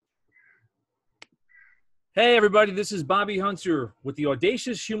Hey, everybody, this is Bobby Hunter with the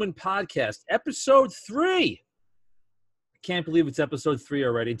Audacious Human Podcast, episode 3. I can't believe it's episode 3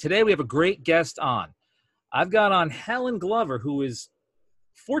 already. Today, we have a great guest on. I've got on Helen Glover, who is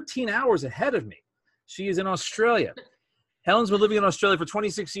 14 hours ahead of me. She is in Australia. Helen's been living in Australia for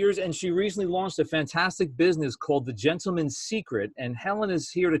 26 years, and she recently launched a fantastic business called The Gentleman's Secret. And Helen is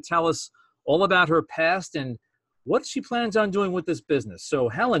here to tell us all about her past and what she plans on doing with this business. So,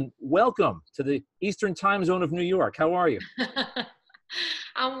 Helen, welcome to the Eastern Time Zone of New York. How are you?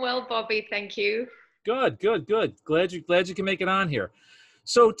 I'm well, Bobby. Thank you. Good. Glad you can make it on here.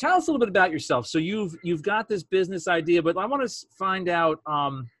 So, tell us a little bit about yourself. So, you've got this business idea, but I want to find out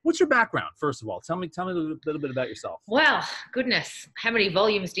what's your background. First of all, tell me a little bit about yourself. Well, goodness, how many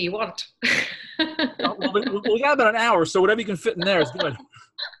volumes do you want? We got about an hour, so whatever you can fit in there is good.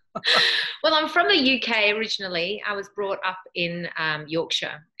 Well, I'm from the UK originally. I was brought up in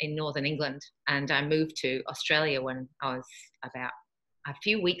Yorkshire in Northern England, and I moved to Australia when I was about a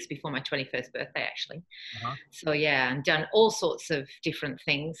few weeks before my 21st birthday, actually. So yeah, I've done all sorts of different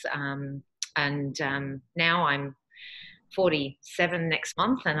things. And now I'm 47 next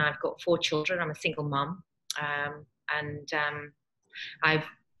month, and I've got 4 children. I'm a single mum. I've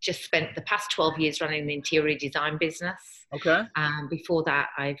just spent the past 12 years running an interior design business. Okay. Before that,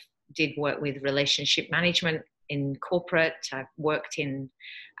 I did work with relationship management in corporate. I've worked in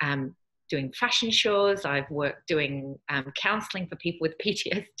doing fashion shows. I've worked doing counseling for people with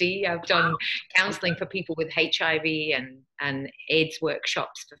PTSD. I've done counseling for people with HIV and AIDS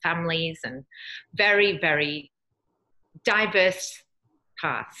workshops for families, and very, very diverse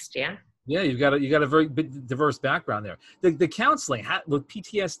past. Yeah. Yeah, you've got a very diverse background there. The counseling with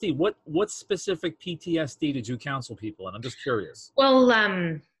PTSD. What specific PTSD did you counsel people? And I'm just curious. Well,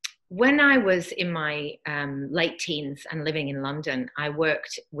 when I was in my late teens and living in London, I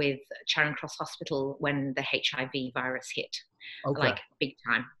worked with Charing Cross Hospital when the HIV virus hit, like big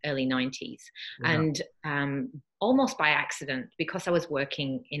time, early 90s. Yeah. And almost by accident, because I was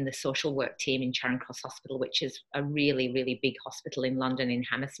working in the social work team in Charing Cross Hospital, which is a really, really big hospital in London in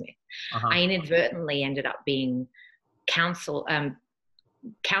Hammersmith, I inadvertently ended up being counseling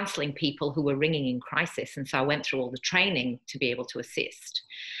people who were ringing in crisis. And so I went through all the training to be able to assist.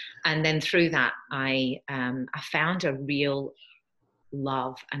 And then through that, I found a real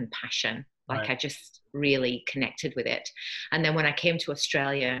love and passion. Like I just really connected with it. And then when I came to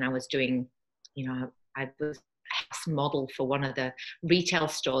Australia and I was doing, I was house model for one of the retail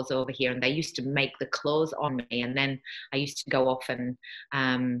stores over here, and they used to make the clothes on me. And then I used to go off and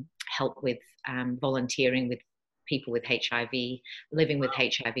help with volunteering with people with HIV, living with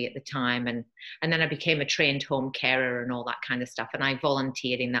HIV at the time. And then I became a trained home carer and all that kind of stuff. And I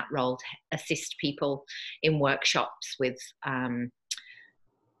volunteered in that role to assist people in workshops with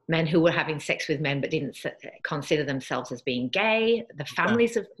men who were having sex with men but didn't consider themselves as being gay, the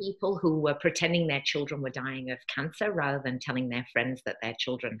families of people who were pretending their children were dying of cancer rather than telling their friends that their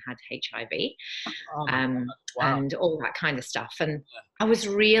children had HIV, and all that kind of stuff. And I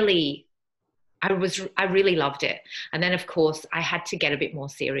really loved it. And then, of course, I had to get a bit more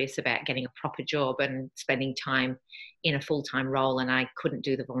serious about getting a proper job and spending time in a full-time role, and I couldn't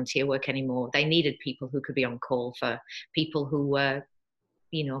do the volunteer work anymore. They needed people who could be on call for people who were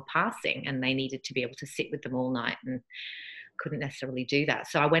passing, and they needed to be able to sit with them all night, and couldn't necessarily do that.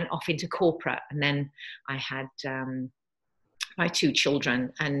 So I went off into corporate, and then I had my 2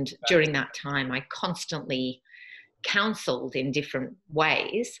 children. And during that time, I constantly counseled in different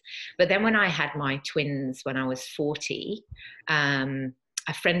ways. But then when I had my twins, when I was 40, a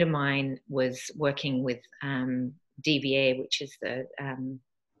friend of mine was working with DVA, which is the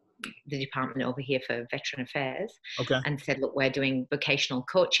department over here for Veteran Affairs, and said, look, we're doing vocational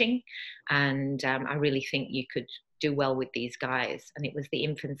coaching, and I really think you could do well with these guys. And it was the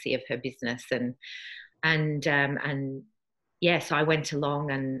infancy of her business, and so I went along,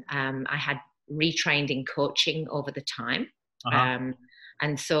 and I had retrained in coaching over the time,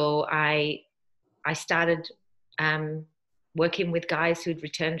 and so I started working with guys who'd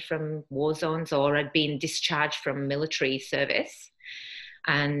returned from war zones or had been discharged from military service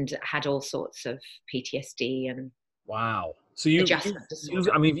and had all sorts of PTSD and So you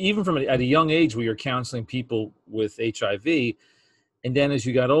I mean, even from at a young age, where you're counseling people with HIV, and then as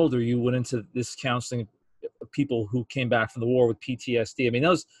you got older, you went into this counseling people who came back from the war with PTSD. I mean,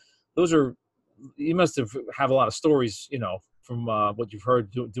 those are, you must have a lot of stories, from what you've heard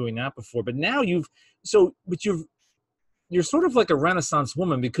doing that before. But now you're sort of like a Renaissance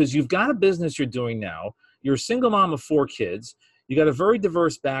woman, because you've got a business you're doing now. You're a single mom of 4 kids. You got a very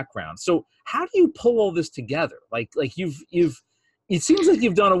diverse background. So how do you pull all this together? Like you've it seems like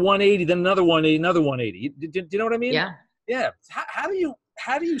you've done a 180, then another 180, another 180. Do you know what I mean? Yeah. Yeah. How do you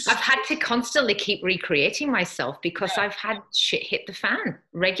I've had to constantly keep recreating myself because I've had shit hit the fan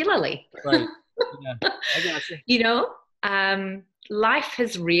regularly. Right. Yeah. I got you. You know, life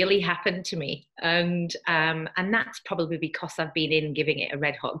has really happened to me, and that's probably because I've been in giving it a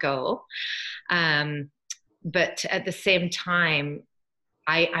red hot go. But at the same time,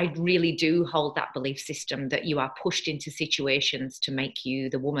 I really do hold that belief system that you are pushed into situations to make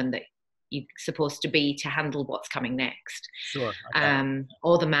you the woman that you're supposed to be to handle what's coming next. Sure.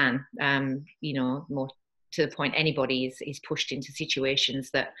 Or the man, you know, more to the point, anybody is pushed into situations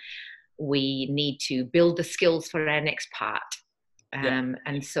that we need to build the skills for our next part.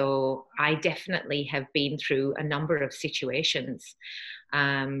 And so I definitely have been through a number of situations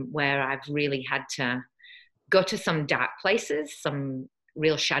where I've really had to go to some dark places, some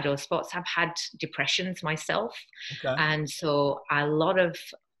real shadow spots. I've had depressions myself. Okay. And so a lot of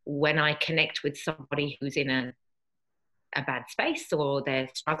when I connect with somebody who's in a bad space or they're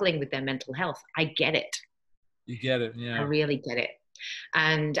struggling with their mental health, I get it. You get it, yeah. I really get it.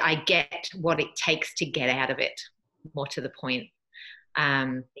 And I get what it takes to get out of it, more to the point.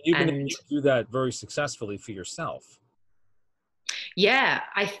 You've been able to do that very successfully for yourself. Yeah,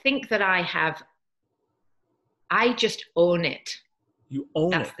 I think that I just own it. You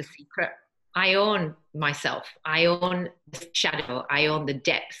own it. That's the secret. I own myself. I own the shadow. I own the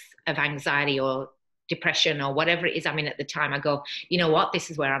depth of anxiety or depression or whatever it is I'm in at the time. I go, you know what?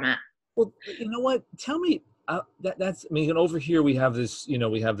 This is where I'm at. Well, you know what? Tell me, that's, I mean, over here we have this, you know,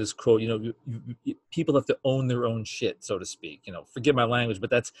 we have this quote, you know, people have to own their own shit, so to speak, you know, forgive my language, but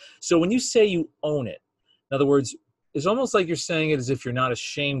that's, so when you say you own it, in other words, it's almost like you're saying it as if you're not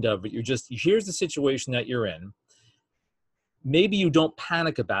ashamed of it. You're just, here's the situation that you're in. Maybe you don't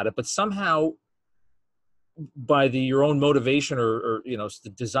panic about it, but somehow by your own motivation or you know, the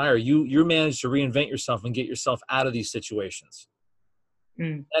desire, you manage to reinvent yourself and get yourself out of these situations.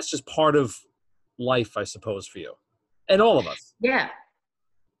 That's just part of life, I suppose, for you and all of us. Yeah.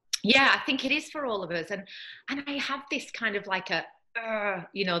 I think it is for all of us. And I have this kind of like a,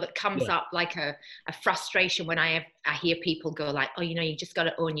 you know, that comes up like a frustration when I hear people go like, oh, you know, you just got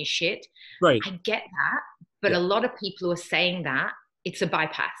to own your shit. Right. I get that. But a lot of people who are saying that, it's a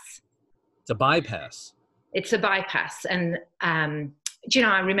bypass. It's a bypass. It's a bypass. And, do you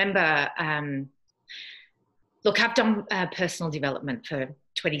know, I remember, look, I've done personal development for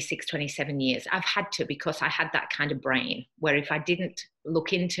 26, 27 years. I've had to, because I had that kind of brain where if I didn't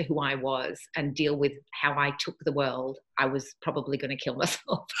look into who I was and deal with how I took the world, I was probably going to kill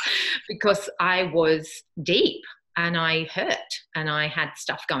myself because I was deep and I hurt and I had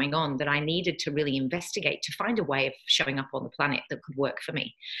stuff going on that I needed to really investigate to find a way of showing up on the planet that could work for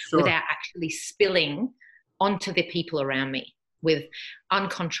me without actually spilling onto the people around me with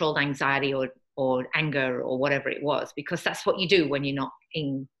uncontrolled anxiety or anger or whatever it was, because that's what you do when you're not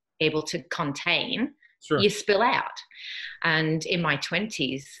able to contain. You spill out. And in my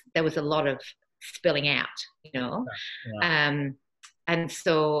 20s, there was a lot of spilling out, you know. And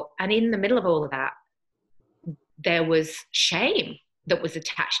so, and in the middle of all of that, there was shame that was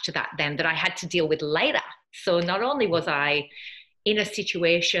attached to that then that I had to deal with later. So not only was I in a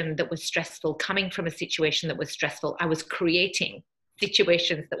situation that was stressful, coming from a situation that was stressful, I was creating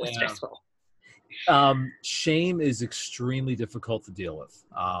situations that were stressful. Shame is extremely difficult to deal with.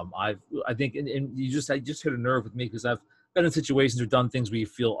 I think, and I just hit a nerve with me because I've been in situations or done things where you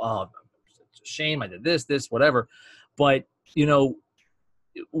feel, oh, shame, I did this, whatever. But, you know,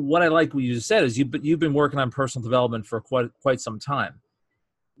 what I like what you just said is you've been working on personal development for quite some time.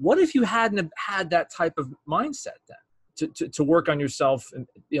 What if you hadn't had that type of mindset then to work on yourself and,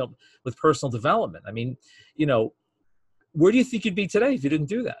 you know, with personal development? I mean, you know, where do you think you'd be today if you didn't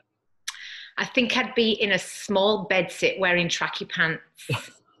do that? I think I'd be in a small bedsit wearing tracky pants,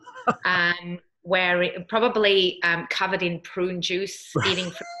 probably covered in prune juice,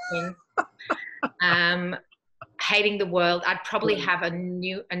 eating fruit, hating the world. I'd probably have a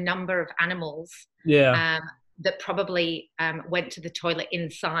number of animals that probably went to the toilet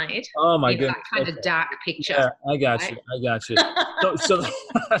inside. Oh my goodness. That kind of dark picture. Yeah, I got you. So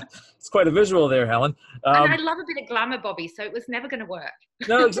it's quite a visual there, Helen. And I love a bit of glamour, Bobby, so it was never going to work.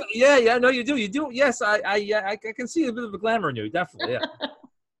 No, no, you do. Yes, I can see a bit of a glamour in you, definitely. Yeah,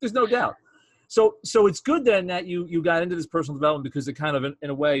 there's no doubt. So it's good then that you got into this personal development because it kind of,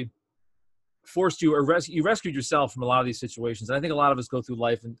 in a way, forced you, or you rescued yourself from a lot of these situations. And I think a lot of us go through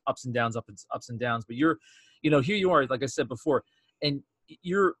life and ups and downs. But you're, you know, here you are, like I said before, and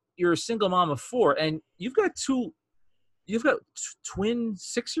you're a single mom of 4, and you've got twin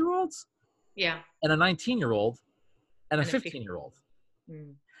 6-year-olds. Yeah. And a 19-year-old and a 15-year-old.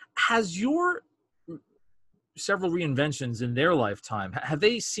 Mm. Has your several reinventions in their lifetime, have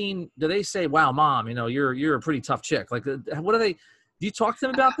they seen, do they say, wow, mom, you know, you're a pretty tough chick? Like, what do they, do you talk to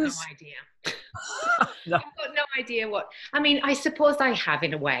them about I've got this? no idea. No. I've got no idea what, I mean, I suppose I have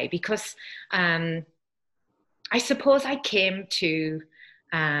in a way, because I suppose I came to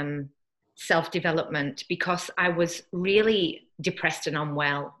self-development because I was really depressed and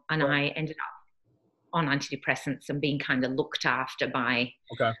unwell, and I ended up on antidepressants and being kind of looked after by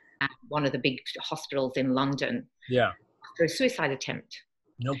one of the big hospitals in London after a suicide attempt.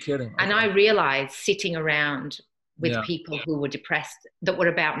 No kidding. And I realized, sitting around with people who were depressed, that were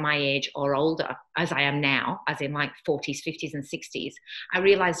about my age or older, as I am now, as in like 40s, 50s and 60s, I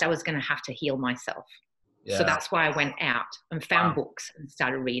realized I was going to have to heal myself. So that's why I went out and found books and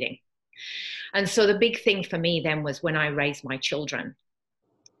started reading. And so the big thing for me then was, when I raised my children,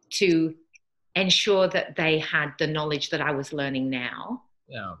 to ensure that they had the knowledge that I was learning now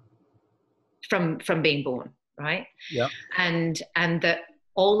from being born, right? And that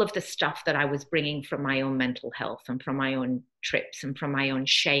all of the stuff that I was bringing from my own mental health and from my own trips and from my own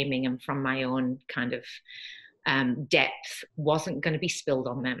shaming and from my own kind of depth wasn't going to be spilled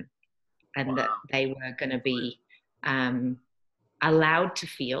on them, and that they were going to be allowed to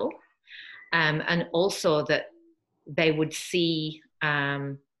feel, and also that they would see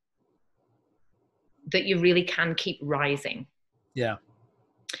that you really can keep rising.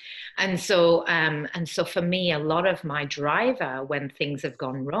 And so for me, a lot of my driver when things have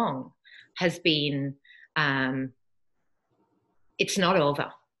gone wrong has been, it's not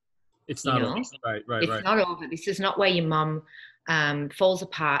over. It's not over. Right. It's not over. This is not where your mum falls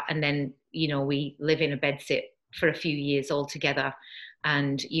apart and then, you know, we live in a bedsit for a few years all together,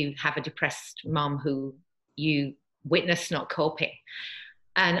 and you have a depressed mum who you witness not coping.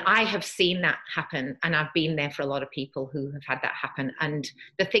 And I have seen that happen, and I've been there for a lot of people who have had that happen. And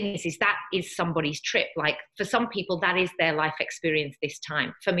the thing is that is somebody's trip. Like, for some people, that is their life experience this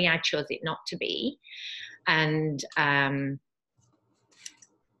time. For me, I chose it not to be. And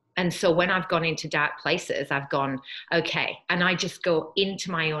so when I've gone into dark places, I've gone, okay, and I just go into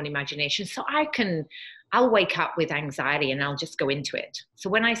my own imagination. So I'll wake up with anxiety and I'll just go into it. So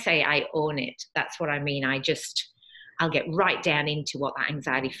when I say I own it, that's what I mean. I'll get right down into what that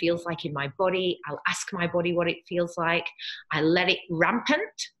anxiety feels like in my body. I'll ask my body what it feels like. I let it rampant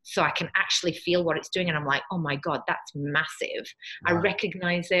so I can actually feel what it's doing. And I'm like, oh my God, that's massive. I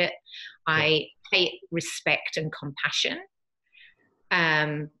recognize it. I pay it respect and compassion.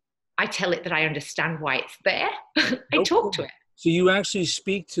 I tell it that I understand why it's there. I talk to it. So you actually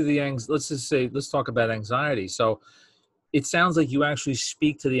speak to the let's talk about anxiety. So it sounds like you actually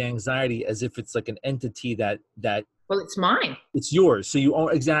speak to the anxiety as if it's like an entity that well, it's mine. It's yours. So you own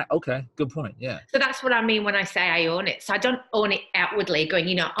okay, good point. Yeah. So that's what I mean when I say I own it. So I don't own it outwardly going,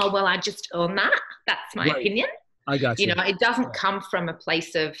 you know, oh well, I just own that. That's my opinion. I got you. You know, it doesn't come from a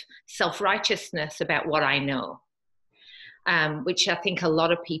place of self-righteousness about what I know. Which I think a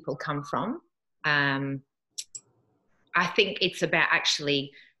lot of people come from. I think it's about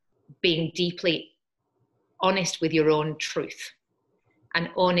actually being deeply honest with your own truth and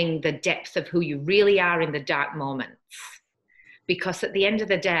owning the depth of who you really are in the dark moments. Because at the end of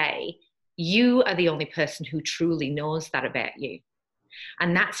the day, you are the only person who truly knows that about you.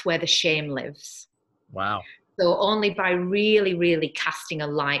 And that's where the shame lives. Wow. So only by really, really casting a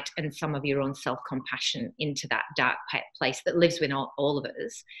light and some of your own self-compassion into that dark place that lives within all of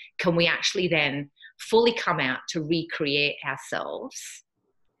us, can we actually then fully come out to recreate ourselves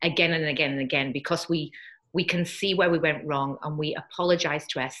again and again and again, because we can see where we went wrong and we apologize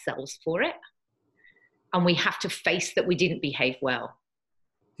to ourselves for it. And we have to face that we didn't behave well.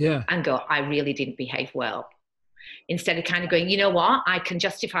 Yeah. And go, I really didn't behave well. Instead of kind of going, you know what, I can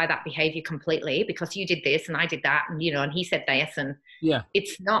justify that behavior completely because you did this and I did that, and you know, and he said this, and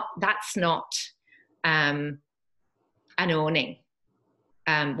that's not an owning.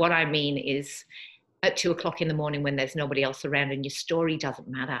 What I mean is, at 2:00 in the morning when there's nobody else around and your story doesn't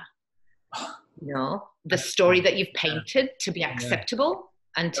matter, you know, the story that you've painted to be acceptable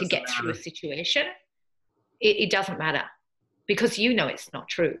and to get through a situation, it doesn't matter, because you know it's not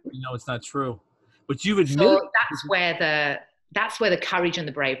true. You know it's not true. But you've admitted. So that's where the courage and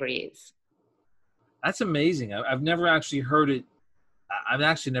the bravery is. That's amazing. I've never actually heard it. I've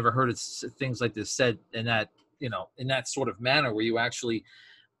actually never heard things like this said in that, you know, in that sort of manner where you actually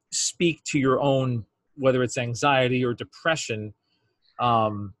speak to your own, whether it's anxiety or depression.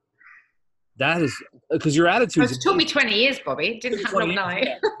 That is because your attitude. It took me 20 years, Bobby. It didn't happen overnight.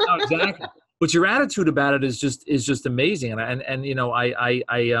 No, exactly. But your attitude about it is just amazing, and you know, I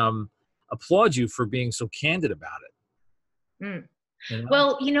applaud you for being so candid about it. You know?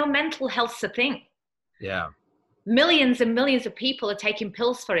 Well, you know, mental health's a thing. Yeah. Millions and millions of people are taking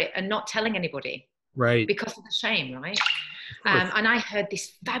pills for it and not telling anybody. Right. Because of the shame, right? Of course. And I heard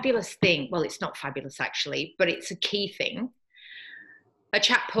this fabulous thing. Well, it's not fabulous actually, but it's a key thing. A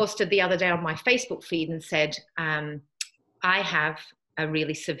chap posted the other day on my Facebook feed and said, I have a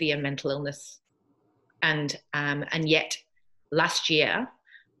really severe mental illness. And yet last year,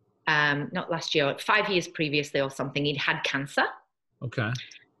 not last year, 5 years previously or something, he'd had cancer. Okay.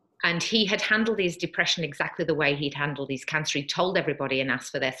 And he had handled his depression exactly the way he'd handled his cancer. He told everybody and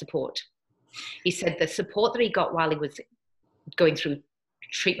asked for their support. He said the support that he got while he was going through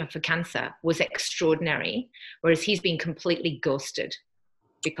treatment for cancer was extraordinary, whereas he's been completely ghosted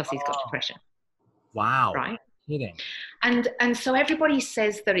because he's got depression. Wow. Right? Kidding. And so everybody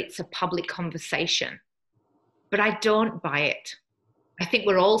says that it's a public conversation, but I don't buy it. I think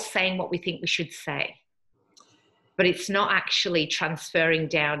we're all saying what we think we should say, but it's not actually transferring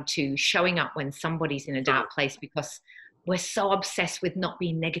down to showing up when somebody's in a dark place, because we're so obsessed with not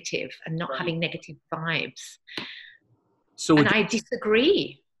being negative and not having negative vibes. So and I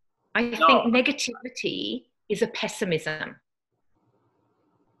disagree. I think negativity is a pessimism,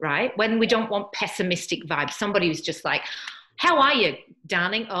 right? When we don't want pessimistic vibes. Somebody who's just like, how are you,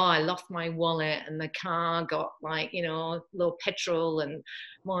 darling? Oh, I lost my wallet and the car got like, you know, low petrol and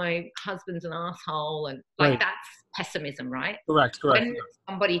my husband's an asshole. And like, that's pessimism, right? Correct. When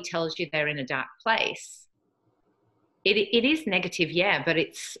somebody tells you they're in a dark place, it is negative, yeah, but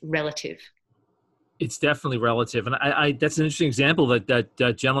it's relative. It's definitely relative. And I that's an interesting example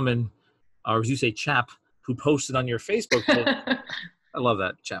that gentleman, or as you say, chap, who posted on your Facebook page. I love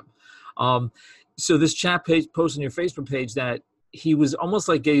that chap. So this chap posted on your Facebook page that he was almost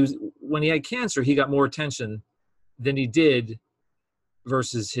like when he had cancer, he got more attention than he did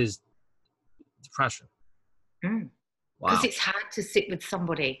versus his depression. Wow. Because it's hard to sit with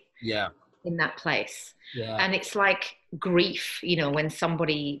somebody in that place. Yeah. And it's like grief, you know, when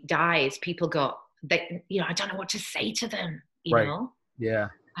somebody dies, people go, you know, I don't know what to say to them, you know? Yeah.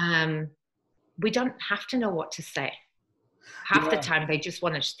 We don't have to know what to say. Half the time they just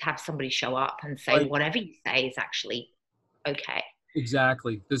want to have somebody show up and say whatever you say is actually okay.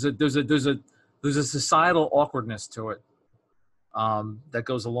 Exactly. There's a societal awkwardness to it that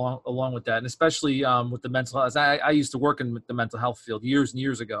goes along with that, and especially with the mental health. I used to work in the mental health field years and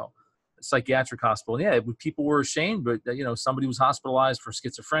years ago, a psychiatric hospital. And yeah, people were ashamed, but you know, somebody was hospitalized for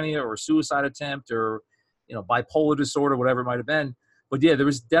schizophrenia or a suicide attempt or, you know, bipolar disorder, whatever it might have been. But yeah, there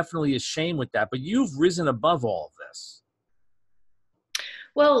was definitely a shame with that. But you've risen above all of this.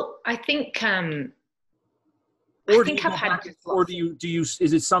 Well, I think I've had. Or do you?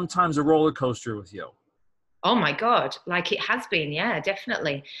 Is it sometimes a roller coaster with you? Oh my God, like it has been, yeah,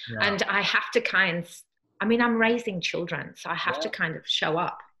 definitely. Yeah. And I have to I'm raising children, so I have to kind of show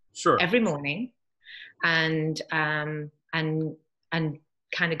up every morning, and kind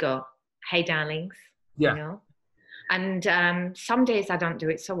of go, hey, darlings, you know. And some days I don't do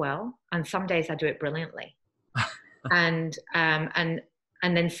it so well, and some days I do it brilliantly, and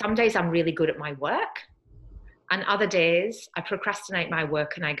then some days I'm really good at my work. And other days I procrastinate my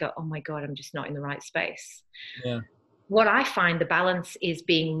work and I go, oh my God, I'm just not in the right space. Yeah. What I find the balance is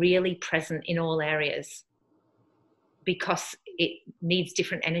being really present in all areas, because it needs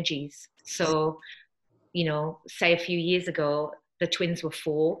different energies. So, you know, say a few years ago, the twins were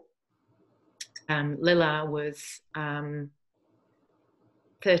 4. Lila was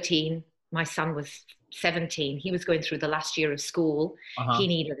 13. My son was 17. He was going through the last year of school. He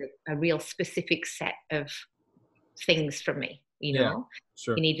needed a real specific set of things from me, you know.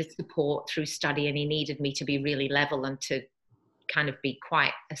 He needed support through study, and he needed me to be really level and to kind of be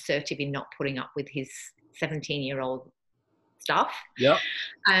quite assertive in not putting up with his 17-year-old stuff.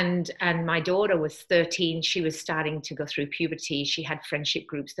 And my daughter was 13. She was starting to go through puberty. She had friendship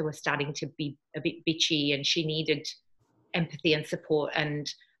groups that were starting to be a bit bitchy, and she needed empathy and support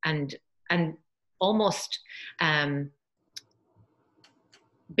and almost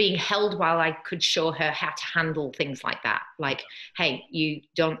being held while I could show her how to handle things like that. Like, hey, you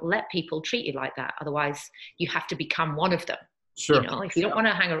don't let people treat you like that. Otherwise you have to become one of them. You know, if you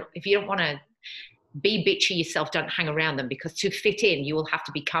don't want to be bitchy yourself, don't hang around them, because to fit in, you will have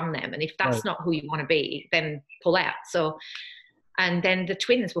to become them. And if that's not who you want to be, then pull out. So, and then the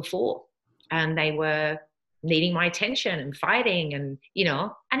twins were 4 and they were needing my attention and fighting, and, you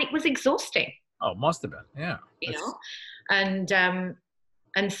know, and it was exhausting. Oh, must have been. Yeah. You know,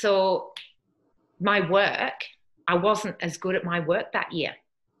 and so my work, I wasn't as good at my work that year.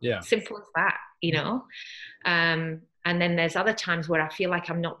 Yeah. Simple as that, you know. And then there's other times where I feel like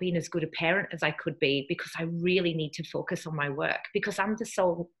I'm not being as good a parent as I could be because I really need to focus on my work because I'm the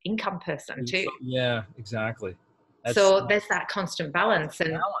sole income person too. Yeah, exactly. So there's that constant balance.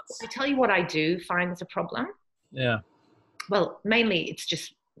 And balance. I tell you what I do find as a problem. Yeah. Well, mainly it's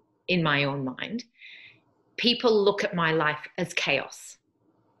just in my own mind. People look at my life as chaos.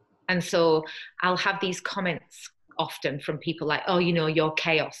 And so I'll have these comments often from people like, oh, you know, you're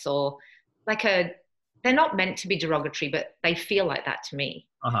chaos, or like they're not meant to be derogatory, but they feel like that to me.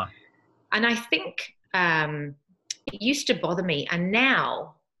 Uh-huh. And I think it used to bother me. And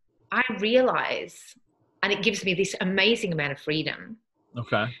now I realize, and it gives me this amazing amount of freedom.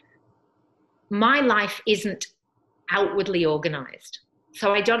 Okay. My life isn't outwardly organized.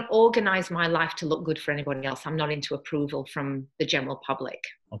 So I don't organize my life to look good for anybody else. I'm not into approval from the general public.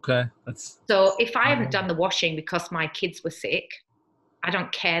 Okay. So if I haven't done the washing because my kids were sick, I don't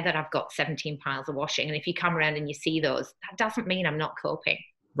care that I've got 17 piles of washing. And if you come around and you see those, that doesn't mean I'm not coping.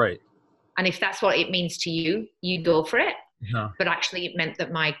 Right. And if that's what it means to you, you go for it. No. But actually it meant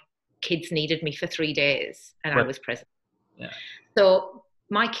that my kids needed me for 3 days and I was present. Yeah. So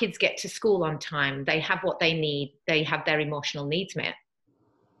my kids get to school on time. They have what they need. They have their emotional needs met.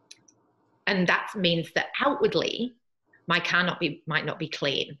 And that means that outwardly, my car might not be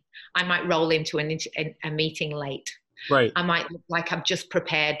clean. I might roll into a meeting late. Right. I might look like I've just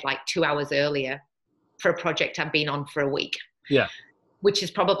prepared like 2 hours earlier for a project I've been on for a week. Yeah. Which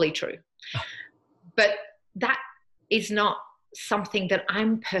is probably true. But that is not something that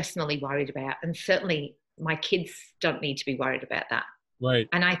I'm personally worried about. And certainly my kids don't need to be worried about that. Right.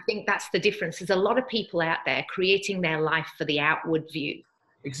 And I think that's the difference. There's a lot of people out there creating their life for the outward view.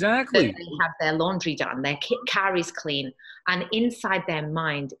 Exactly. That they have their laundry done, their car is clean, and inside their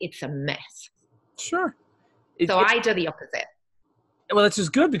mind, it's a mess. Sure. So I do the opposite. Well, that's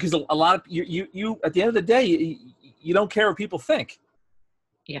just good because a lot of you at the end of the day, you don't care what people think.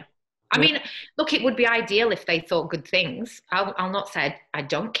 Yeah. I mean, look, it would be ideal if they thought good things. I'll not say I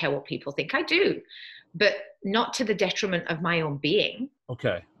don't care what people think. I do, but not to the detriment of my own being.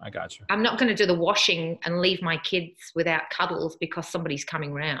 Okay, I got you. I'm not going to do the washing and leave my kids without cuddles because somebody's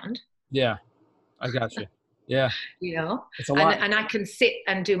coming round. Yeah, I got you. Yeah. You know, it's a lot. And I can sit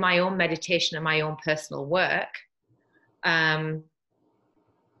and do my own meditation and my own personal work,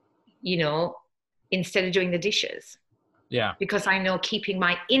 you know, instead of doing the dishes. Yeah. Because I know keeping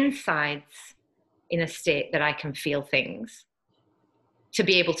my insides in a state that I can feel things to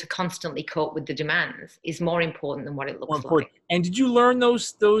be able to constantly cope with the demands is more important than what it looks like. And did you learn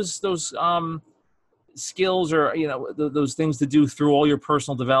those skills or, you know, those things to do through all your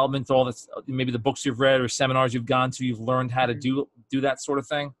personal development, all this, maybe the books you've read or seminars you've gone to, you've learned how to do that sort of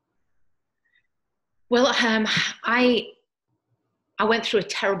thing? Well, I went through a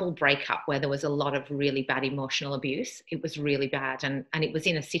terrible breakup where there was a lot of really bad emotional abuse. It was really bad. And it was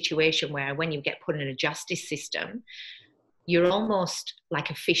in a situation where when you get put in a justice system, you're almost like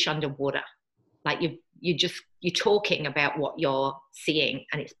a fish underwater. Like you're talking about what you're seeing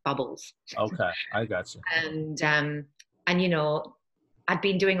and it's bubbles. Okay, I got you. And you know, I'd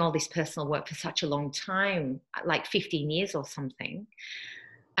been doing all this personal work for such a long time, like 15 years or something.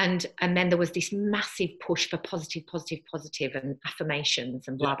 And then there was this massive push for positive and affirmations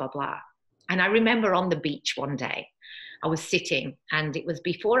and blah, blah, blah. And I remember on the beach one day, I was sitting and it was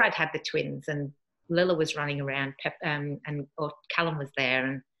before I'd had the twins and Lila was running around or Callum was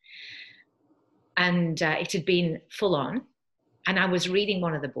there and it had been full on. And I was reading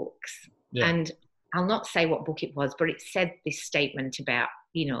one of the books and I'll not say what book it was, but it said this statement about,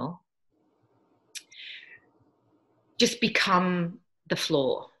 you know, just become the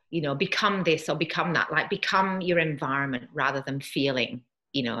floor, you know, become this or become that, like become your environment rather than feeling,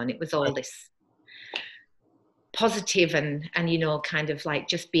 you know, and it was all this positive and, you know, kind of like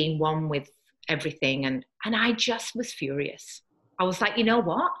just being one with everything. And I just was furious. I was like, you know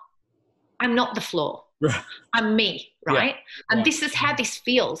what? I'm not the floor. I'm me, right? And this is how this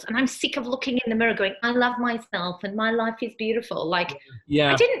feels. And I'm sick of looking in the mirror going, I love myself and my life is beautiful. Like,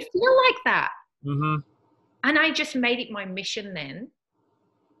 I didn't feel like that. Mm-hmm. And I just made it my mission then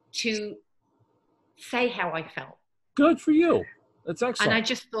to say how I felt. Good for you. That's excellent. And I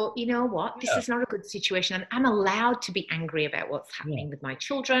just thought, you know what? This is not a good situation. And I'm allowed to be angry about what's happening with my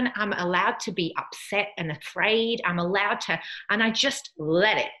children. I'm allowed to be upset and afraid. I'm allowed to, and I just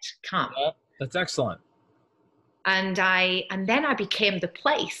let it come. Yeah, that's excellent. And then I became the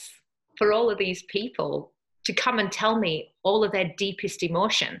place for all of these people to come and tell me all of their deepest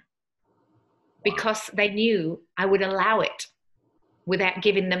emotion because they knew I would allow it without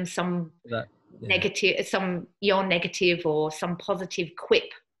giving them some negative, some negative or some positive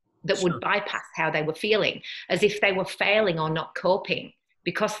quip that would bypass how they were feeling, as if they were failing or not coping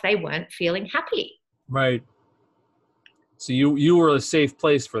because they weren't feeling happy. Right. So you were a safe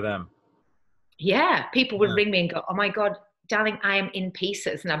place for them. Yeah. People would ring me and go, oh my God, darling, I am in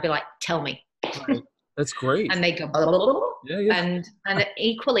pieces. And I'd be like, tell me. Right. That's great. And they go, blah, blah, blah, blah. Yeah. And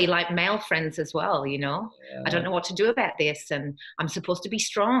equally like male friends as well, you know, I don't know what to do about this. And I'm supposed to be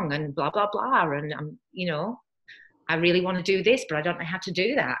strong and blah, blah, blah. And I'm, you know, I really want to do this, but I don't know how to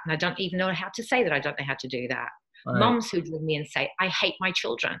do that. And I don't even know how to say that I don't know how to do that. Right. Moms who'd ring me and say, I hate my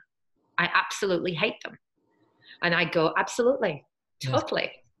children. I absolutely hate them. And I go, absolutely,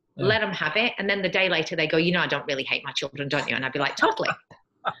 totally. Yeah. Let them have it. And then the day later they go, you know, I don't really hate my children, don't you? And I'd be like, totally.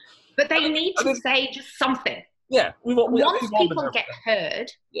 But they need to say just something. Yeah. Once people get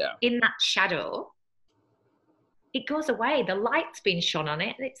heard in that shadow, it goes away. The light's been shone on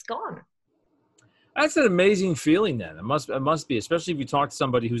it and it's gone. That's an amazing feeling then. It must be, especially if you talk to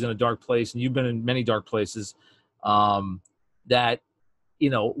somebody who's in a dark place, and you've been in many dark places, that, you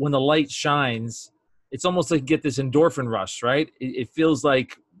know, when the light shines, it's almost like you get this endorphin rush, right? It feels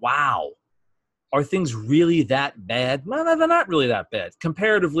like, wow, are things really that bad? Well, they're not really that bad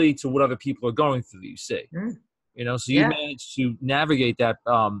comparatively to what other people are going through, you see. You know, so you managed to navigate that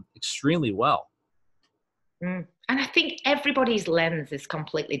extremely well. And I think everybody's lens is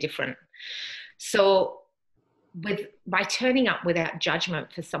completely different. So by turning up without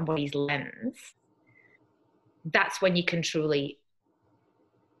judgment for somebody's lens, that's when you can truly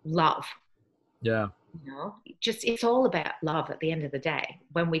love. Yeah. You know, it's all about love at the end of the day.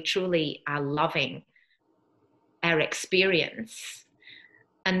 When we truly are loving our experience,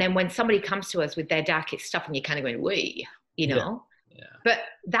 and then when somebody comes to us with their darkest stuff and you're kind of going, wee, you know, but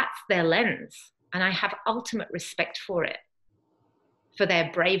that's their lens. And I have ultimate respect for it, for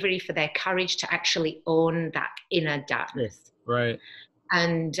their bravery, for their courage to actually own that inner darkness. Right.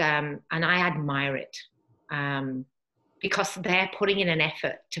 And I admire it because they're putting in an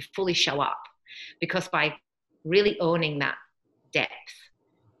effort to fully show up. Because by really owning that depth,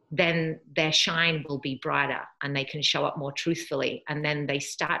 then their shine will be brighter and they can show up more truthfully. And then they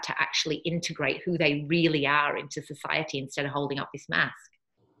start to actually integrate who they really are into society instead of holding up this mask.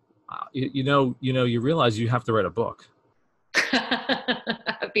 You realize you have to write a book.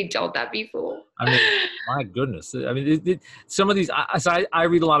 I've been told that before. I mean, my goodness. I mean, some of these, I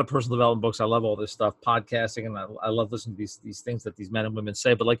read a lot of personal development books. I love all this stuff, podcasting, and I love listening to these things that these men and women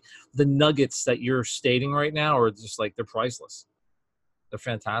say. But like the nuggets that you're stating right now are just like, they're priceless. They're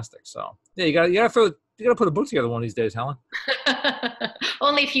fantastic. So yeah, you gotta put a book together one of these days, Helen.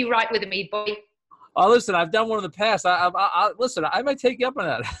 Only if you write with me, boy. Oh, listen, I've done one in the past. Listen, I might take you up on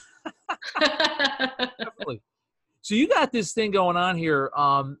that. Definitely. So you got this thing going on here.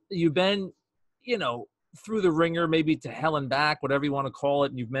 You've been, you know, through the ringer, maybe to hell and back, whatever you want to call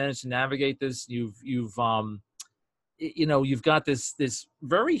it, and you've managed to navigate this. You've got this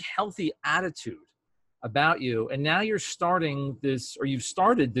very healthy attitude about you, and now you've started this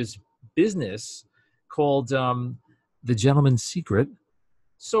business called The Gentleman's Secret.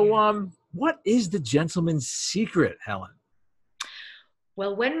 So, what is The Gentleman's Secret, Helen?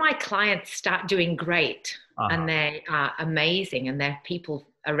 Well, when my clients start doing great and they are amazing and their people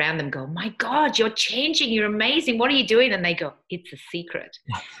around them go, my God, you're changing, you're amazing, what are you doing? And they go, it's a secret.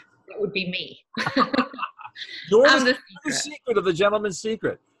 That would be me. You're the secret of The Gentleman's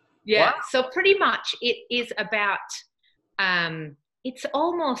Secret. Yeah. Wow. So pretty much it is about, it's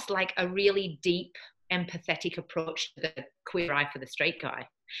almost like a really deep, empathetic approach to the queer eye for the straight guy.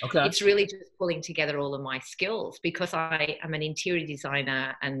 Okay. It's really just pulling together all of my skills because I am an interior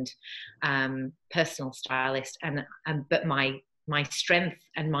designer and personal stylist, but my strength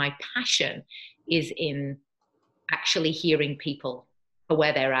and my passion is in actually hearing people for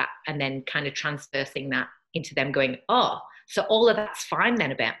where they're at and then kind of transversing that into them going, oh, so all of that's fine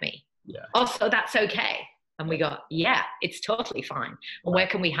then about me. Yeah. Oh, so that's okay. And we go, yeah, it's totally fine. And where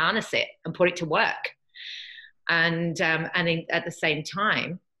can we harness it and put it to work? And at the same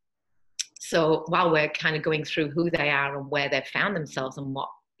time, so while we're kind of going through who they are and where they've found themselves and what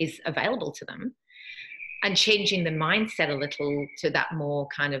is available to them, and changing the mindset a little to that more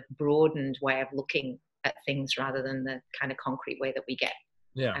kind of broadened way of looking at things rather than the kind of concrete way that we get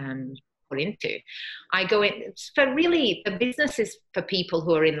put into. I go in for really the business is for people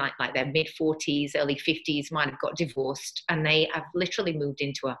who are in like their mid 40s, early 50s, might have got divorced and they have literally moved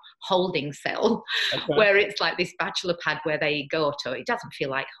into a holding cell where it's like this bachelor pad where they go to. It doesn't feel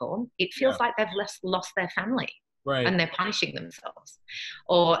like home. It feels like they've lost their family. Right. And they're punishing themselves.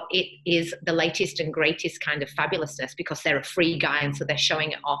 Or it is the latest and greatest kind of fabulousness because they're a free guy and so they're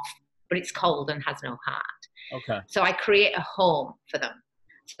showing it off, but it's cold and has no heart. Okay. So I create a home for them.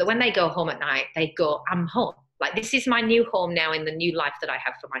 So when they go home at night, they go, I'm home. Like, this is my new home now in the new life that I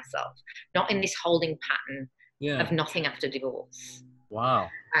have for myself, not in this holding pattern of nothing after divorce. Wow.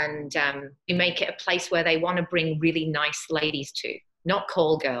 And we make it a place where they want to bring really nice ladies to, not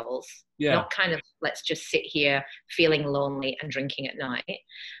call girls, not kind of let's just sit here feeling lonely and drinking at night.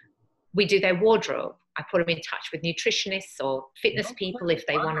 We do their wardrobe. I put them in touch with nutritionists or fitness people if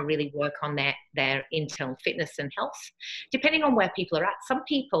they want to really work on their internal fitness and health, depending on where people are at. Some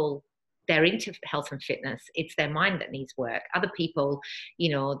people, they're into health and fitness. It's their mind that needs work. Other people, you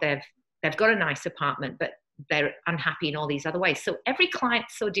know, they've got a nice apartment, but they're unhappy in all these other ways. So every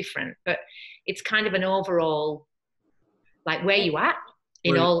client's so different, but it's kind of an overall, like, where you at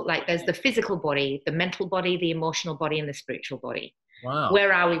in all, like, there's the physical body, the mental body, the emotional body, and the spiritual body. Wow.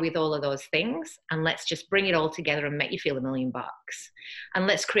 Where are we with all of those things? And let's just bring it all together and make you feel $1 million. And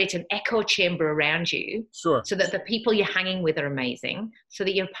let's create an echo chamber around you, so that the people you're hanging with are amazing, so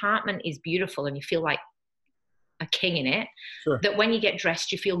that your apartment is beautiful and you feel like a king in it, that when you get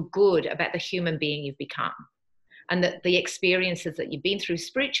dressed, you feel good about the human being you've become, and that the experiences that you've been through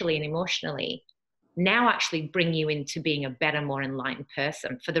spiritually and emotionally now actually bring you into being a better, more enlightened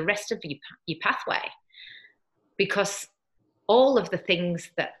person for the rest of your pathway. Because all of the things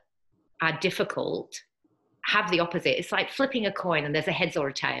that are difficult have the opposite. It's like flipping a coin and there's a heads or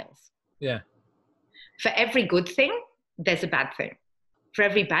a tails. Yeah. For every good thing, there's a bad thing. For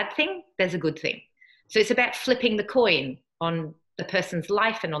every bad thing, there's a good thing. So it's about flipping the coin on the person's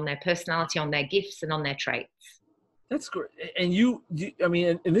life and on their personality, on their gifts and on their traits. That's great. And you I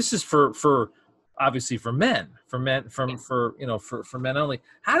mean, and this is for obviously for men only.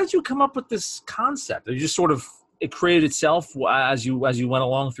 How did you come up with this concept? Did you just sort of, it created itself as you went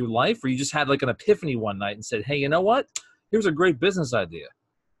along through life, or you just had like an epiphany one night and said, hey, you know what? Here's a great business idea.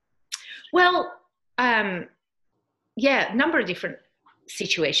 Well, a number of different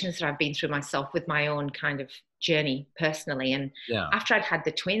situations that I've been through myself with my own kind of journey personally. And after I'd had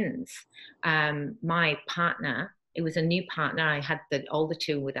the twins, my partner, it was a new partner. I had the older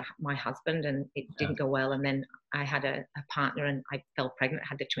two with my husband, and it didn't go well. And then I had a partner, and I fell pregnant,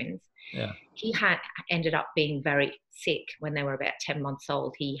 had the twins. Yeah. He had ended up being very sick when they were about 10 months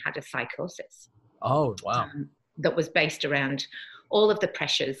old. He had a psychosis. Oh, wow. That was based around all of the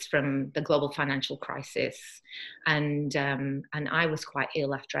pressures from the global financial crisis. And I was quite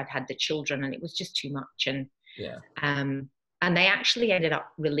ill after I'd had the children, and it was just too much. And they actually ended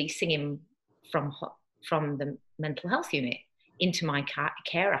up releasing him from the mental health unit into my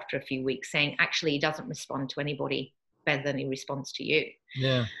care after a few weeks, saying, actually, he doesn't respond to anybody better than he responds to you.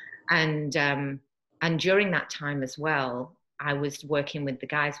 Yeah. And during that time as well, I was working with the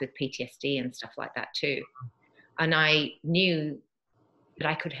guys with PTSD and stuff like that too. And I knew that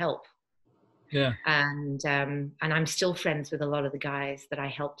I could help. Yeah. And I'm still friends with a lot of the guys that I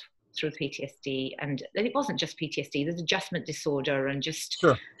helped through PTSD. And it wasn't just PTSD, there's adjustment disorder and just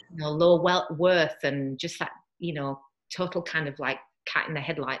low worth, and just that, total kind of like cat in the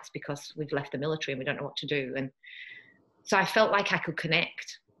headlights because we've left the military and we don't know what to do. And so I felt like I could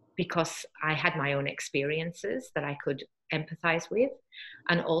connect because I had my own experiences that I could empathize with.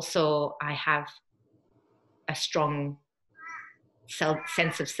 And also I have a strong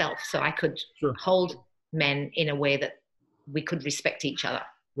sense of self. So I could hold men in a way that we could respect each other.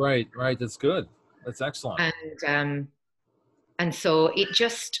 Right. That's good. That's excellent. And so it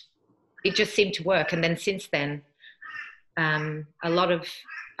just seemed to work. And then since then, a lot of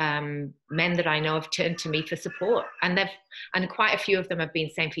men that I know have turned to me for support, and quite a few of them have been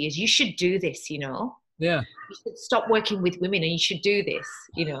saying for years, you should do this, Yeah. You should stop working with women and you should do this,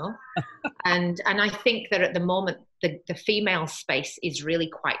 And I think that at the moment, the female space is really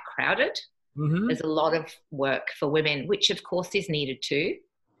quite crowded. Mm-hmm. There's a lot of work for women, which of course is needed too.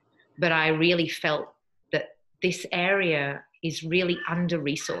 But I really felt that this area is really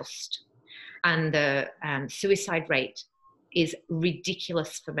under-resourced, and the suicide rate is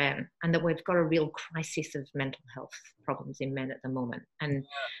ridiculous for men, and that we've got a real crisis of mental health problems in men at the moment. And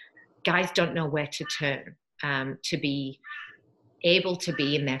guys don't know where to turn to be able to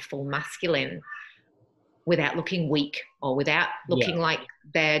be in their full masculine without looking weak or without looking like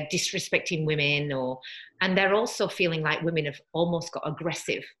they're disrespecting women, and they're also feeling like women have almost got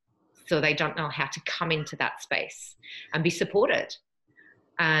aggressive, so they don't know how to come into that space and be supported.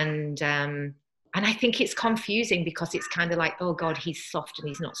 And I think it's confusing because it's kind of like, oh God, he's soft and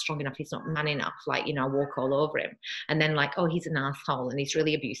he's not strong enough, he's not man enough, like, I walk all over him. And then like, oh, he's an asshole and he's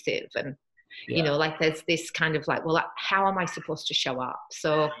really abusive. And, like there's this kind of like, well, how am I supposed to show up?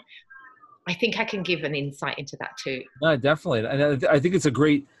 So I think I can give an insight into that too. No, definitely. And I think it's a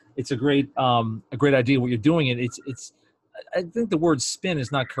great idea what you're doing. And it's I think the word spin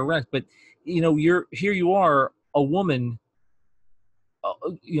is not correct, but you are a woman,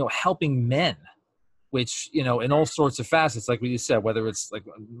 helping men, which, in all sorts of facets, like we just said, whether it's like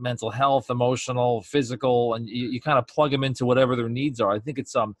mental health, emotional, physical, and you kind of plug them into whatever their needs are. I think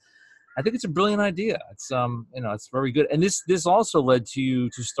it's a brilliant idea. It's very good. And this also led to you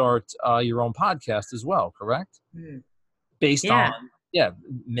to start your own podcast as well, correct? Mm. Based on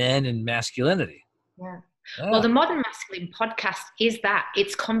men and masculinity. Yeah. Yeah. Well, the Modern Masculine podcast is that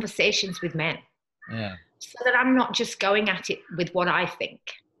it's conversations with men. Yeah. So that I'm not just going at it with what I think.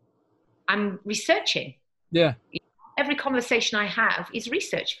 I'm researching. Yeah. Every conversation I have is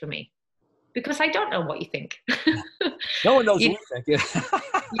research for me, because I don't know what you think. No one knows what we think.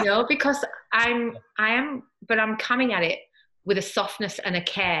 Yeah. Because I'm coming at it with a softness and a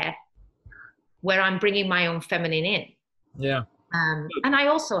care where I'm bringing my own feminine in. Yeah. And I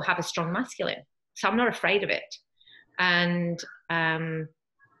also have a strong masculine, so I'm not afraid of it. And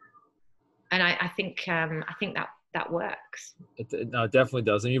I think that works. No, it definitely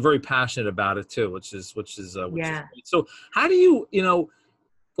does, and you're very passionate about it too, which is great. So, how do you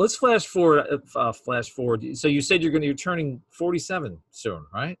let's flash forward. So you said you're turning 47 soon,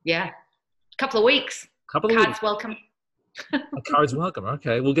 right? Yeah, couple of weeks. Cards welcome. Cards welcome.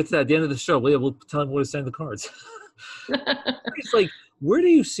 Okay, we'll get to that at the end of the show. We'll tell them where to send the cards. It's like, where do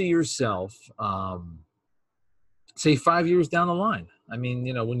you see yourself, say 5 years down the line? I mean,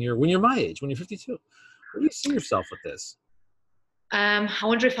 when you're my age, when you're 52, where do you see yourself with this? I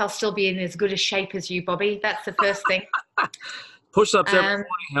wonder if I'll still be in as good a shape as you, Bobby. That's the first thing. Push-ups every morning,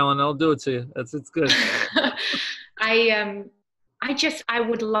 Helen. I'll do it to you. It's good. I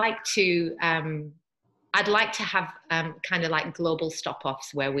would like to. I'd like to have kind of like global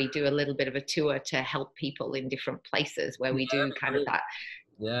stop-offs where we do a little bit of a tour to help people in different places, where we do kind of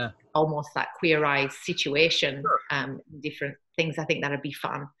that, almost that Queer Eyes situation, different things. I think that'd be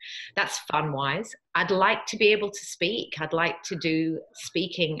fun. That's fun-wise. I'd like to be able to speak. I'd like to do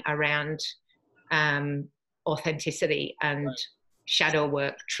speaking around authenticity and shadow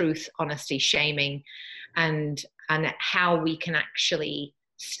work, truth, honesty, shaming, and how we can actually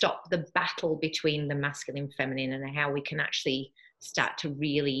stop the battle between the masculine and feminine, and how we can actually start to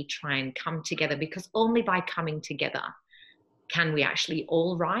really try and come together, because only by coming together can we actually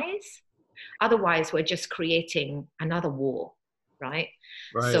all rise. Otherwise, we're just creating another war, right?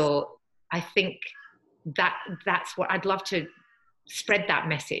 So I think that's what I'd love to spread, that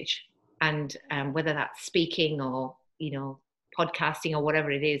message. And whether that's speaking or, podcasting or whatever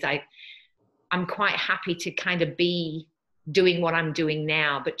it is, I'm quite happy to kind of be doing what I'm doing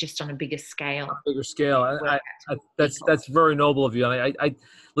now, but just on a bigger scale. That's very noble of you. I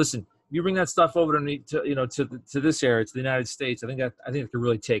listen. You bring that stuff over to this area, to the United States. I think it could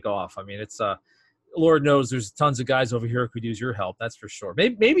really take off. I mean, it's Lord knows there's tons of guys over here who could use your help. That's for sure.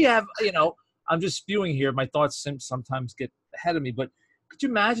 Maybe I'm just spewing here. My thoughts sometimes get ahead of me, but could you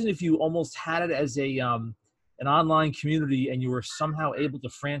imagine if you almost had it as an online community, and you were somehow able to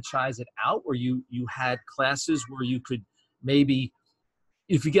franchise it out, where you had classes where you could maybe,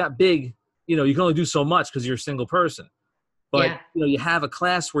 if you got big, you can only do so much because you're a single person. But you have a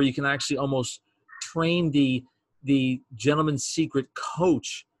class where you can actually almost train the gentleman's secret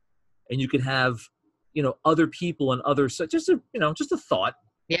coach, and you could have other people and others. So just a thought.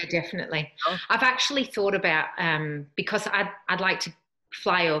 Yeah, definitely. I've actually thought about because I'd like to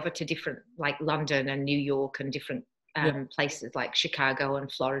fly over to different, like London and New York and different places like Chicago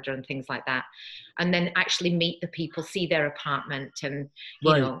and Florida and things like that, and then actually meet the people, see their apartment, and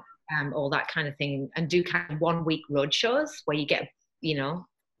all that kind of thing, and do kind of 1 week road shows where you get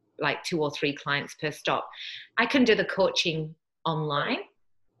like 2 or 3 clients per stop. I can do the coaching online,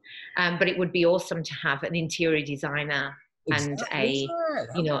 but it would be awesome to have an interior designer and a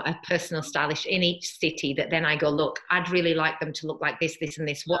personal stylist in each city, that then I go, look, I'd really like them to look like this, this and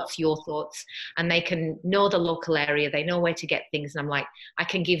this. What's your thoughts? And they can know the local area. They know where to get things. And I'm like, I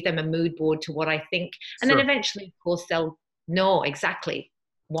can give them a mood board to what I think. And then eventually, of course, they'll know exactly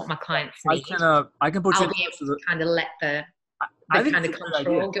what my clients need. I can put you I'll be able to kind of let the kind of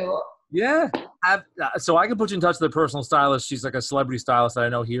control go. Yeah. So I can put you in touch with a personal stylist. She's like a celebrity stylist that I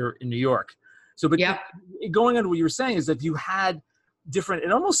know here in New York. So, but going into what you were saying is, if you had different,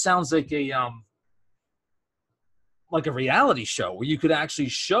 it almost sounds like a reality show where you could actually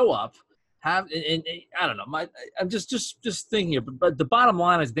show up, have, and I don't know. I'm just thinking here, but the bottom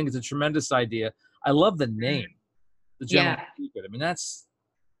line, I think it's a tremendous idea. I love the name, the Gentleman's Secret. I mean, that's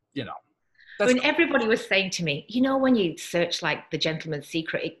everybody was saying to me, when you search like the Gentleman's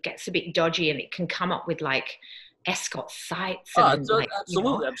Secret, it gets a bit dodgy, and it can come up with like escort sites Oh, and like,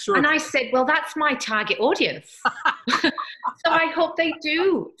 absolutely. I'm sure. And I said, well, that's my target audience. So I hope they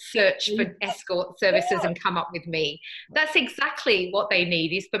do search for escort services and come up with me. That's exactly what they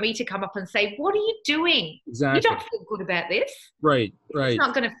need, is for me to come up and say, what are you doing? Exactly. You don't feel good about this. Right. It's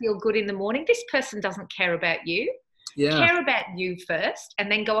not going to feel good in the morning. This person doesn't care about you. Yeah. Care about you first, and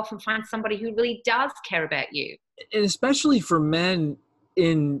then go off and find somebody who really does care about you. And especially for men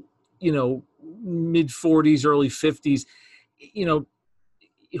in, mid 40s, early 50s,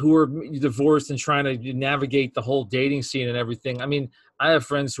 who are divorced and trying to navigate the whole dating scene and everything. I mean, I have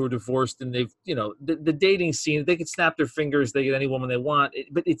friends who are divorced and they've, the dating scene, they can snap their fingers, they get any woman they want,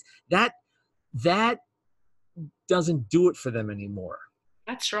 but it's that doesn't do it for them anymore.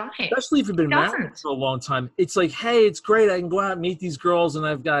 That's right. Especially if you've been married for a long time. It's like, hey, it's great. I can go out and meet these girls, and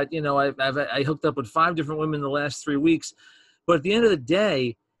I've got, I hooked up with 5 different women in the last 3 weeks. But at the end of the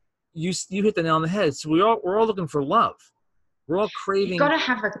day, you hit the nail on the head. So we're all looking for love. We're all craving. You've got to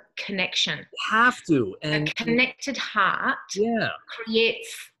have a connection. You have to. And a connected heart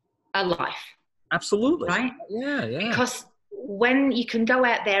creates a life. Absolutely. Right? Yeah. Because when you can go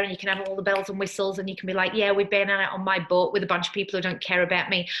out there and you can have all the bells and whistles and you can be like, yeah, we've been out on my boat with a bunch of people who don't care about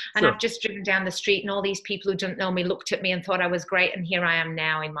me. And I've just driven down the street and all these people who don't know me looked at me and thought I was great. And here I am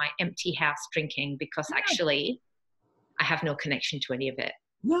now in my empty house drinking because actually I have no connection to any of it.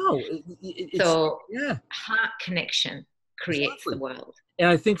 No. Heart connection creates the world. And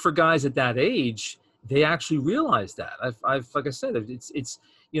I think for guys at that age, they actually realize that. I've like I said, it's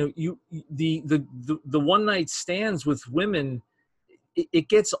the one night stands with women, it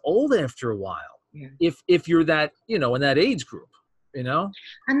gets old after a while. Yeah. If you're that, in that age group,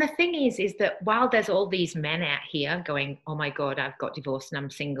 And the thing is that while there's all these men out here going, oh my God, I've got divorced and I'm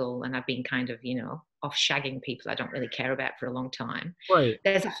single and I've been kind of, off shagging people I don't really care about for a long time. Right.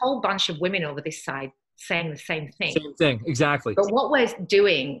 There's a whole bunch of women over this side saying the same thing. Same thing, exactly. But what we're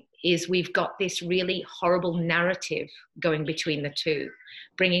doing is we've got this really horrible narrative going between the two,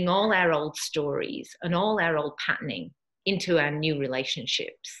 bringing all our old stories and all our old patterning into our new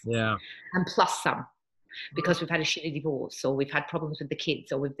relationships. Yeah. And plus some, because we've had a shitty divorce or we've had problems with the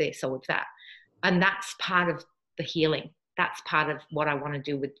kids or with this or with that. And that's part of the healing. That's part of what I want to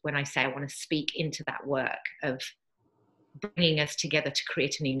do when I say I want to speak into that work of bringing us together to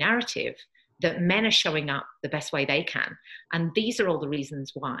create a new narrative that men are showing up the best way they can. And these are all the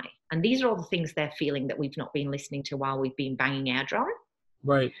reasons why. And these are all the things they're feeling that we've not been listening to while we've been banging our drum.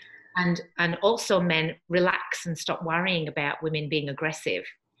 Right. And also men, relax and stop worrying about women being aggressive.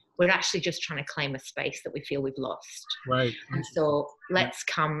 We're actually just trying to claim a space that we feel we've lost. Right. And so let's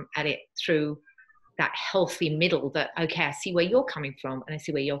come at it through that healthy middle that, okay, I see where you're coming from and I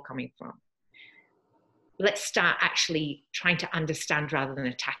see where you're coming from. Let's start actually trying to understand rather than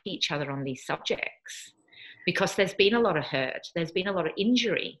attack each other on these subjects, because there's been a lot of hurt, there's been a lot of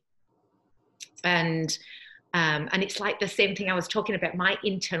injury, and it's like the same thing I was talking about, my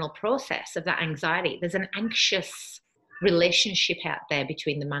internal process of that anxiety. There's an anxious relationship out there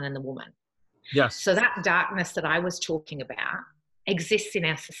between the man and the woman. Yes. So that darkness that I was talking about exists in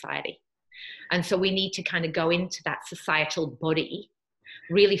our society, and so we need to kind of go into that societal body,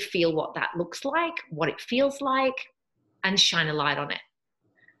 really feel what that looks like, what it feels like, and shine a light on it,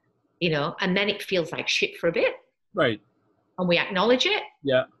 and then it feels like shit for a bit. Right. And we acknowledge it.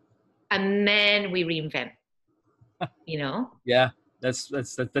 Yeah. And then we reinvent, Yeah. That's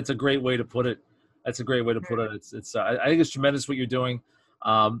a great way to put it. That's a great way to put it. It's I think it's tremendous what you're doing.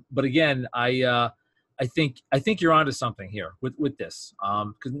 But again, I think you're onto something here with this.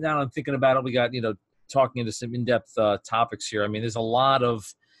 Cause now I'm thinking about it, we got, talking into some in-depth topics here. I mean, there's a lot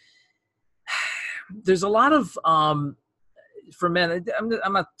of for men.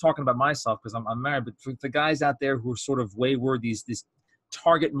 I'm not talking about myself because I'm married, but for the guys out there who are sort of wayward, this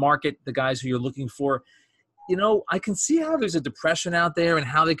target market, the guys who you're looking for, I can see how there's a depression out there and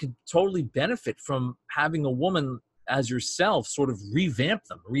how they could totally benefit from having a woman as yourself sort of revamp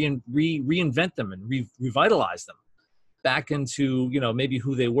them, reinvent them, and revitalize them back into maybe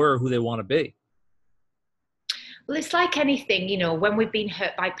who they were, who they want to be. Well, it's like anything, when we've been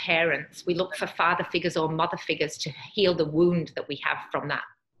hurt by parents, we look for father figures or mother figures to heal the wound that we have from that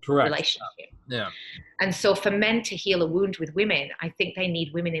relationship. Yeah. And so for men to heal a wound with women, I think they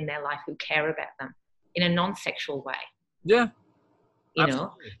need women in their life who care about them in a non-sexual way. Yeah.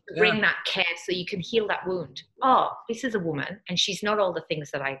 To bring that care so you can heal that wound. Oh, this is a woman and she's not all the things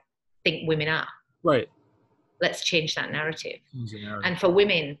that I think women are. Right. Let's change that narrative. And for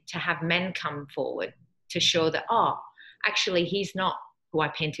women to have men come forward to show that, actually, he's not who I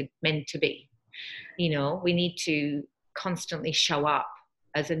painted men to be. We need to constantly show up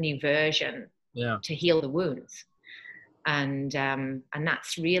as a new version to heal the wounds. And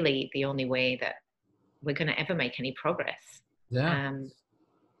that's really the only way that we're going to ever make any progress. Yeah.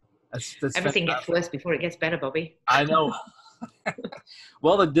 That's Everything fantastic. gets worse before it gets better, Bobby. I know.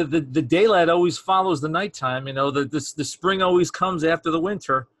 Well, the daylight always follows the nighttime. You know, the spring always comes after the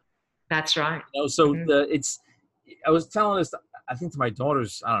winter. That's right. You know, so I was telling this, I think, to my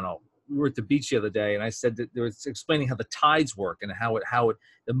daughters. I don't know. We were at the beach the other day, and I said that they were explaining how the tides work and how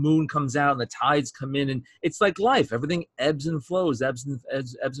the moon comes out and the tides come in, and it's like life. Everything ebbs and flows, ebbs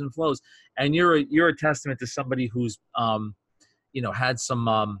and flows. And you're a testament to somebody who's had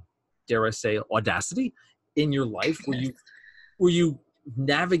some dare I say audacity in your life where you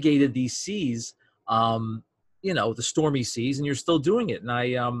navigated these seas, the stormy seas, and you're still doing it. And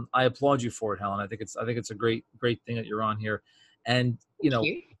I applaud you for it, Helen. I think it's a great thing that you're on here, and Thank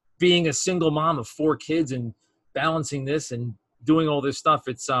you. being a single mom of 4 kids and balancing this and doing all this stuff.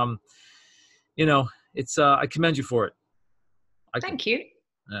 It's I commend you for it. Thank you.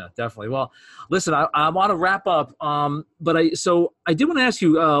 Yeah, definitely. Well, listen, I want to wrap up, but I did want to ask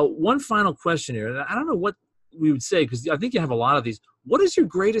you one final question here, and I don't know what we would say because I think you have a lot of these. What is your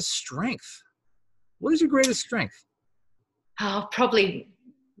greatest strength? What is your greatest strength? Oh, probably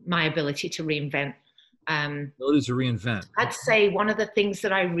my ability to reinvent. Ability to reinvent. I'd say one of the things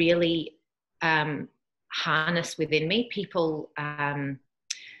that I really harness within me. People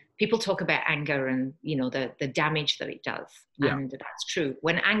talk about anger and the damage that it does, and that's true.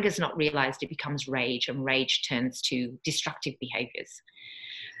 When anger's not realized, it becomes rage, and rage turns to destructive behaviors.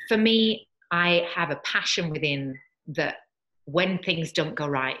 For me, I have a passion within that. When things don't go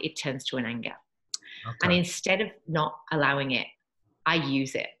right, it turns to an anger. Okay. And instead of not allowing it, I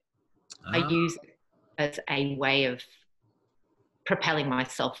use it. I use it as a way of propelling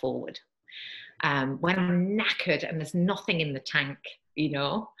myself forward. When I'm knackered and there's nothing in the tank,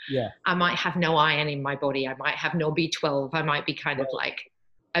 I might have no iron in my body. I might have no B12. I might be kind of like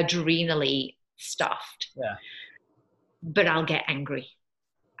adrenally stuffed. Yeah. But I'll get angry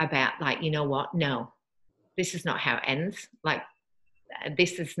about what? No, this is not how it ends. Like,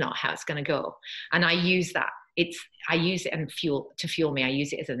 this is not how it's going to go. And I use that. I use it to fuel me. I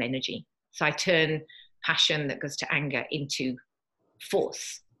use it as an energy. So I turn passion that goes to anger into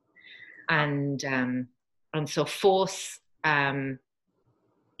force. And so force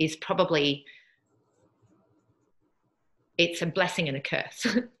is probably, it's a blessing and a curse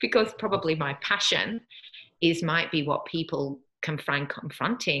because probably my passion might be what people can find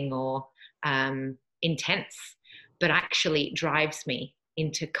confronting or intense, but actually it drives me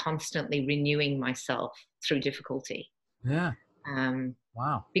into constantly renewing myself through difficulty. Yeah.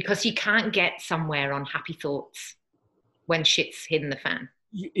 Wow. Because you can't get somewhere on happy thoughts when shit's hitting the fan.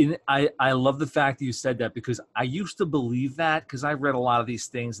 I love the fact that you said that, because I used to believe that, because I read a lot of these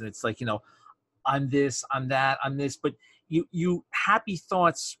things and it's like, I'm this, I'm that, I'm this, but you happy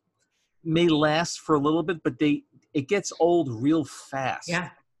thoughts may last for a little bit, but it gets old real fast. Yeah.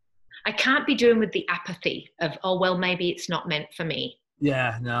 I can't be doing with the apathy of, oh, well, maybe it's not meant for me.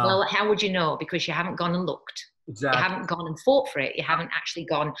 Yeah, no. Well, how would you know? Because you haven't gone and looked. Exactly. You haven't gone and fought for it. You haven't actually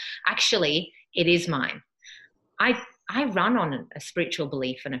gone, actually, it is mine. I run on a spiritual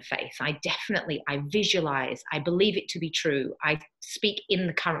belief and a faith. I visualize, I believe it to be true. I speak in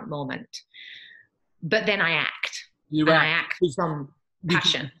the current moment. But then I act. I act from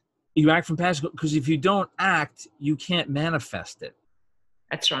passion. You act from passion, because if you don't act, you can't manifest it.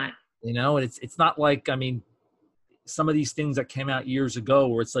 That's right. And it's not like, some of these things that came out years ago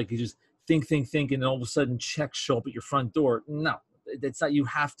where it's like you just think, and all of a sudden checks show up at your front door. No, it's not. You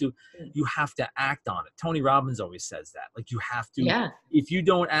have to act on it. Tony Robbins always says that. Like, you have to. Yeah. If you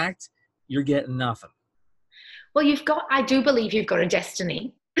don't act, you're getting nothing. Well, I do believe you've got a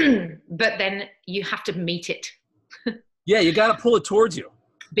destiny, but then you have to meet it. Yeah, you got to pull it towards you.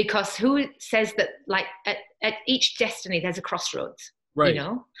 Because who says that, like, at each destiny, there's a crossroads, right?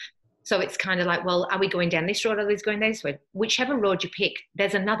 So it's kind of like, well, are we going down this road? Are we going down this way? Whichever road you pick,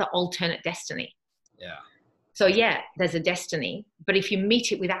 there's another alternate destiny. Yeah. So yeah, there's a destiny, but if you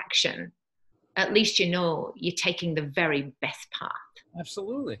meet it with action, at least you're taking the very best path.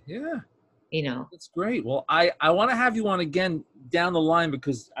 Absolutely, yeah. That's great. Well, I want to have you on again down the line,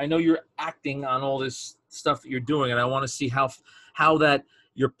 because I know you're acting on all this stuff that you're doing, and I want to see how that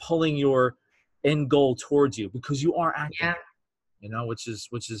you're pulling your end goal towards you, because you are acting. Yeah. Which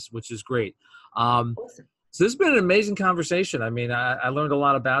is great. Awesome. So this has been an amazing conversation. I learned a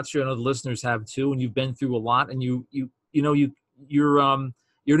lot about you. I know the listeners have too, and you've been through a lot, and you're an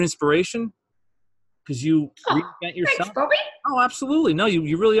inspiration, because you reinvent yourself. Thanks, Bobby. Oh, absolutely. No,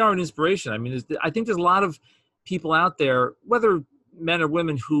 you really are an inspiration. I think there's a lot of people out there, whether men or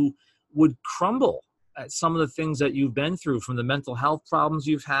women, who would crumble at some of the things that you've been through, from the mental health problems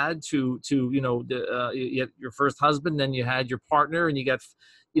you've had to your first husband, then you had your partner, and you got,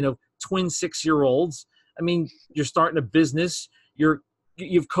 twin 6-year-olds. I mean, you're starting a business.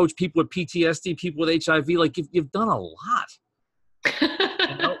 You've coached people with PTSD, people with HIV. Like you've done a lot,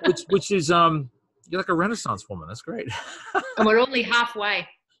 which is you're like a Renaissance woman. That's great. And we're only halfway.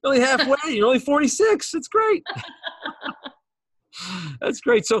 Only halfway. You're only 46. That's great. That's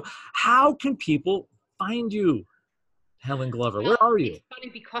great. So how can people find you, Helen Glover? Where are you? It's funny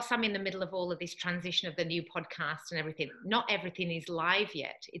because I'm in the middle of all of this transition of the new podcast and everything. Not everything is live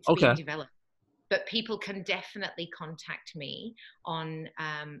yet. It's being developed. But people can definitely contact me on,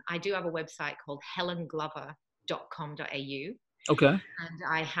 I do have a website called helenglover.com.au. Okay. And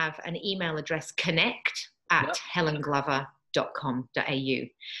I have an email address, connect@helenglover.com.au.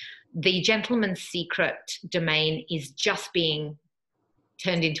 The Gentleman's Secret domain is just being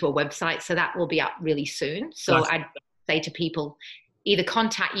turned into a website, so that will be up really soon. So I'd say to people, either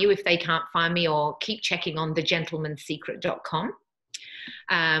contact you if they can't find me, or keep checking on thegentlemanssecret.com.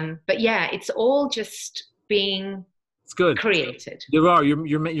 But yeah, it's all just being created.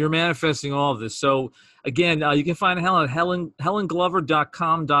 You're manifesting all of this. So again, you can find Helen at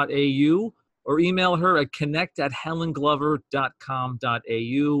helenglover.com.au, or email her at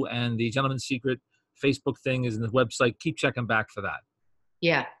connect@helenglover.com.au. And the Gentleman's Secret Facebook thing is in the website. Keep checking back for that.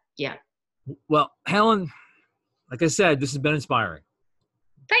 Yeah. Well, Helen, like I said, this has been inspiring.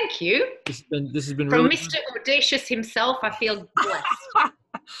 Thank you. This has been from really Mr. Audacious himself. I feel blessed.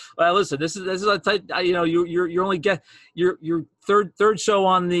 Well, listen, this is a type, you're only your third show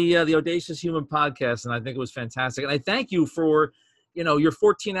on the Audacious Human podcast, and I think it was fantastic. And I thank you for, you're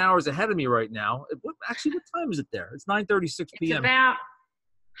 14 hours ahead of me right now. What time is it there? It's 9:36 p.m. It's about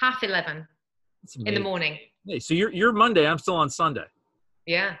 11:30 in the morning. Hey, so you're Monday. I'm still on Sunday.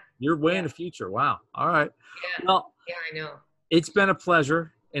 Yeah. You're way in the future. Wow. All right. Yeah. Well, yeah, I know. It's been a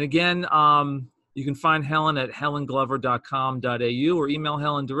pleasure. And again, you can find Helen at helenglover.com.au, or email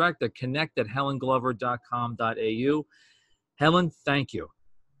Helen direct at connect@helenglover.com.au. Helen, thank you.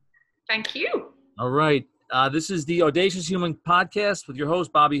 Thank you. All right. This is the Audacious Human podcast with your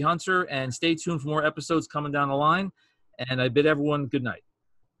host, Bobby Hunter. And stay tuned for more episodes coming down the line. And I bid everyone good night.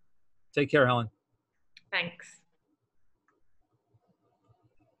 Take care, Helen. Thanks.